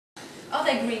Are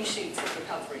there green shoots of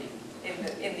recovery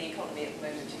in the economy at the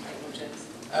moment, do you think, James?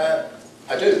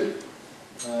 I do.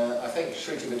 I think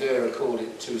Shriti Madeira called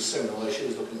it too soon, although she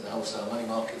was looking at the wholesale money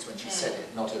markets when she said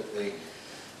it, not at the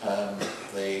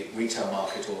retail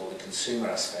market or the consumer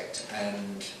aspect.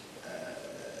 And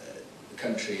the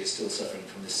country is still suffering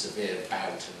from this severe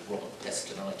bout of Robert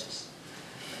Pestinitis.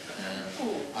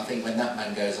 I think when that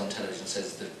man goes on television and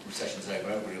says the recession's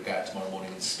over, he'll go out tomorrow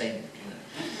morning and sting, you know.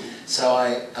 So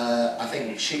I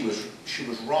think she was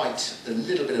right. The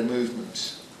little bit of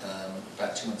movement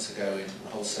about 2 months ago in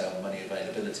wholesale money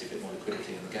availability, a bit more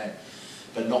liquidity in the game,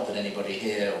 but not that anybody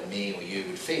here or me or you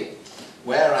would feel.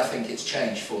 Where I think it's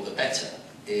changed for the better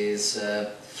is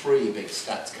three big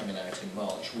stats coming out in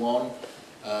March. One,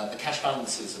 the cash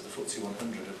balances of the FTSE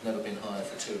 100 have never been higher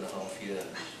for 2.5 years.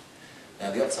 Now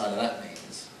the upside of that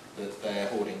means that they're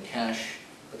hoarding cash,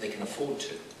 but they can afford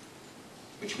to,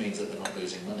 which means that they're not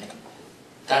losing money.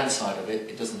 Downside of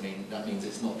it, that means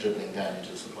it's not dribbling down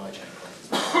into the supply chain crisis.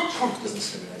 It doesn't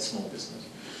stimulate small business.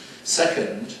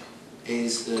 Second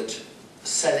is that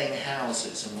selling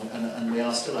houses, and we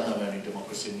are still a home-owning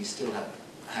democracy, and we still have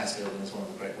house building as one of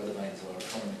the great weather vanes of our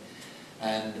economy.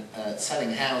 And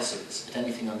selling houses at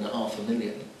anything under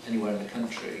 $500,000 anywhere in the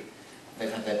country,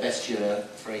 they've had their best year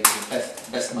for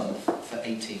best month for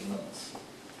 18 months.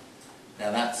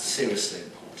 Now that's seriously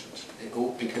important,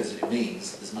 because it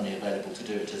means that there's money available to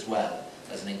do it as well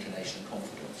as an inclination of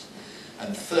confidence.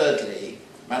 And thirdly,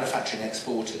 manufacturing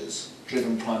exporters,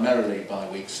 driven primarily by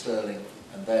weak sterling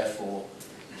and therefore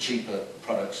cheaper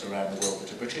products around the world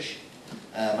that are British,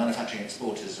 manufacturing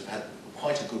exporters have had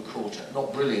quite a good quarter,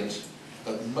 not brilliant,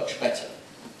 but much better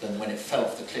than when it fell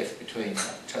off the cliff between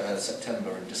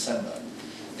September and December.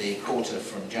 The quarter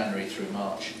from January through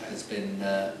March has been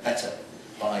better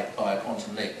by a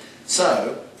quantum leap.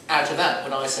 So, out of that,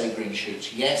 would I say green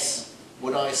shoots? Yes.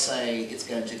 Would I say it's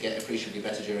going to get appreciably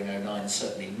better during 2009?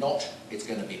 Certainly not. It's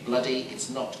going to be bloody. It's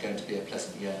not going to be a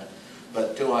pleasant year.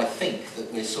 But do I think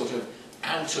that we're sort of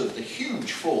out of the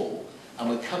huge fall and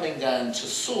we're coming down to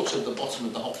sort of the bottom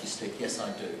of the hockey stick? Yes, I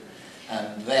do.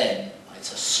 And then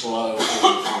it's a slow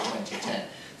fall through 2010.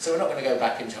 So we're not going to go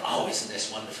back into, oh, isn't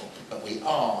this wonderful? But we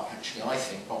are actually, I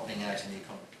think, bottoming out in the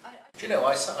economy. Do you know,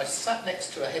 I sat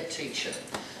next to a head teacher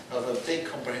of a big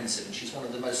comprehensive, and she's one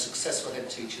of the most successful head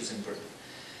teachers in Britain.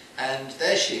 And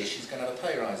there she is, she's going to have a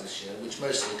pay rise this year, which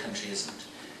most of the country isn't.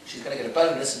 She's going to get a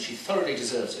bonus, and she thoroughly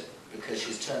deserves it, because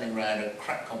she's turning around a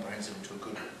crap comprehensive into a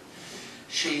good one.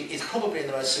 She is probably in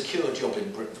the most secure job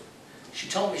in Britain. She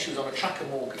told me she was on a tracker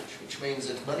mortgage, which means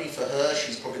that money for her,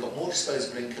 she's probably got more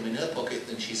disposable income in her pocket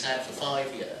than she's had for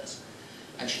 5 years.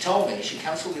 And she told me she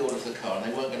cancelled the order for the car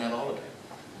and they weren't going to have a holiday.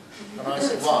 And I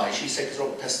said, why? She said, because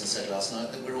Robert Peston said last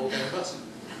night that we're all going to bust.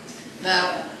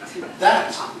 Now,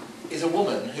 that is a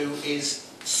woman who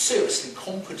is seriously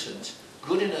competent,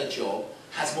 good in her job,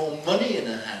 has more money in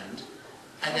her hand,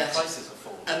 and yet prices are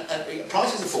falling. And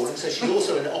prices are falling, so she's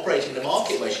also operating in a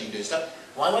market where she can do stuff.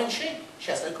 Why won't she? She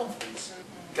has no confidence.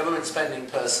 Government spending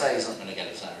per se is not going to get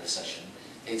us out of recession.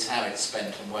 It's how it's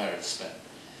spent and where it's spent.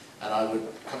 And I would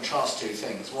contrast two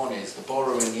things. One is the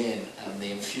borrowing in and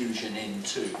the infusion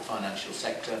into the financial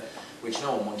sector, which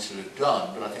no one wants to have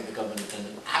done, but I think the government has done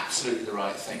absolutely the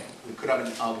right thing. We could have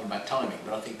an argument about timing,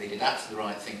 but I think they did absolutely the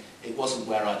right thing. It wasn't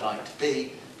where I'd like to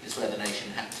be, it's where the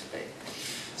nation had to be.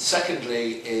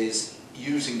 Secondly is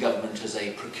using government as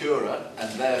a procurer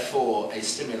and therefore a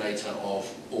stimulator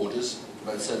of orders,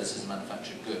 both services and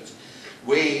manufactured goods.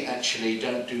 We actually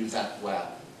don't do that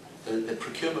well. The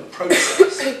procurement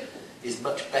process is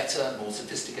much better, more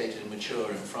sophisticated and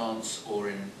mature in France or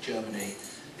in Germany.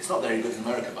 It's not very good in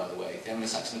America, by the way. The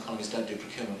Anglo-Saxon economies don't do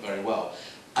procurement very well.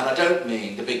 And I don't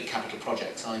mean the big capital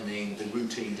projects, I mean the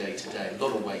routine day-to-day. A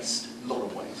lot of waste, a lot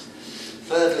of waste.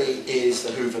 Thirdly is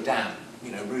the Hoover Dam.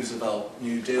 You know, Roosevelt,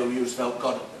 New Deal, Roosevelt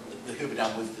got the Hoover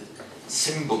Dam with the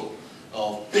symbol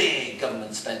of big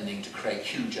government spending to create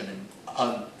huge employment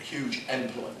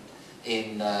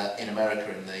in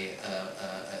America in the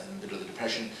middle of the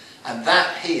Depression. And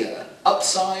that here,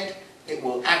 upside, it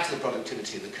will add to the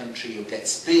productivity of the country. You'll get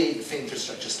big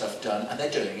infrastructure stuff done, and they're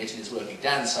doing it, and it's working.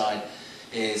 Downside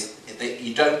is that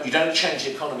you don't change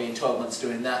the economy in 12 months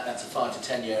doing that. That's a 5 to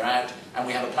 10 year out, and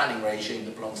we have a planning regime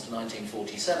that belongs to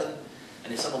 1947.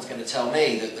 And if someone's going to tell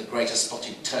me that the greatest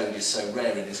spotted toad is so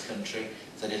rare in this country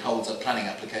that it holds up planning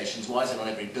applications, why is it on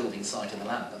every building site in the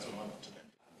land? That's what I want to know.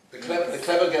 The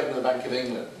clever governor of the Bank of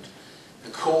England,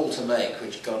 the call to make,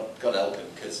 which God help him,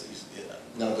 because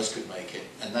none of us could make it,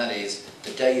 and that is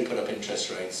the day you put up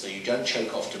interest rates so you don't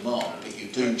choke off demand, but you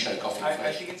do choke off inflation.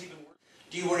 I think it's even worse.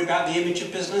 Do you worry about the image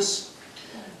of business?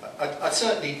 I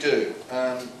certainly do.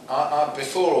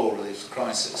 Before all of this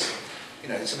crisis, you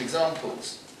know, some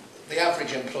examples. The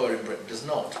average employer in Britain does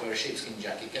not wear a sheepskin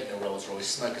jacket, get in a Rolls Royce,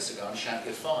 smoke a cigar and shout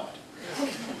you're fired.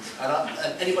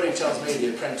 And anybody who tells me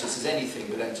The Apprentice is anything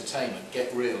but entertainment,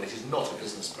 get real. It is not a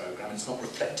business programme. It's not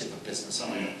reflective of business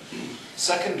either.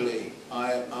 Secondly,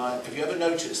 have you ever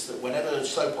noticed that whenever a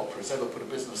soap opera has ever put a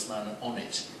businessman on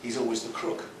it, he's always the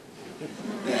crook?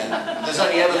 Yeah. There's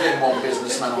only ever been one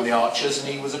businessman on The Archers,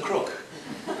 and he was a crook.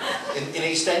 In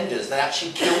EastEnders, they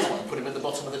actually killed one and put him at the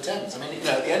bottom of the Thames. I mean, you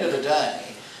know, at the end of the day,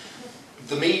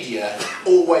 the media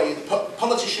always,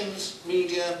 politicians,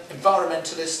 media,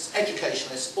 environmentalists,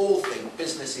 educationalists, all think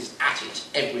business is at it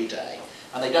every day.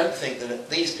 And they don't think that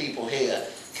these people here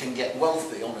can get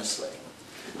wealthy honestly.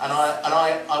 And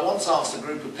I once asked a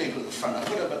group of people at the front, I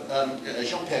put up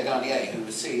Jean-Pierre Garnier, who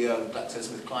was CEO of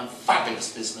GlaxoSmithKline,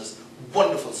 fabulous business,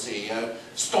 wonderful CEO,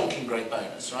 stonking great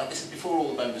bonus, right? This is before all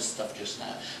the bonus stuff just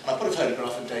now. And I put a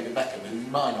photograph of David Beckham, who,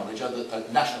 in my knowledge,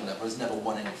 at national level, has never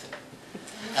won anything.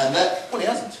 And well, he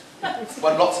hasn't.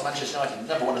 Won lots of Manchester United,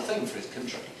 never won a thing for his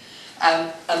country.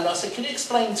 And I said, can you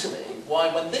explain to me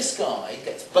why when this guy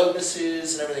gets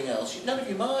bonuses and everything else, none of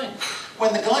you mind?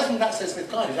 When the guy from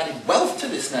GlaxoSmithKline who's added wealth to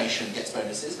this nation gets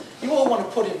bonuses, you all want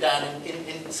to put him down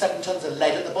in 7 tons of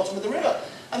lead at the bottom of the river.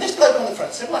 And this bloke on the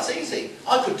front said, well, that's easy.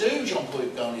 I could do Jean-Paul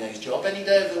Garnier's job any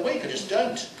day of the week, I just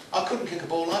don't. I couldn't kick a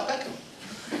ball like Beckham.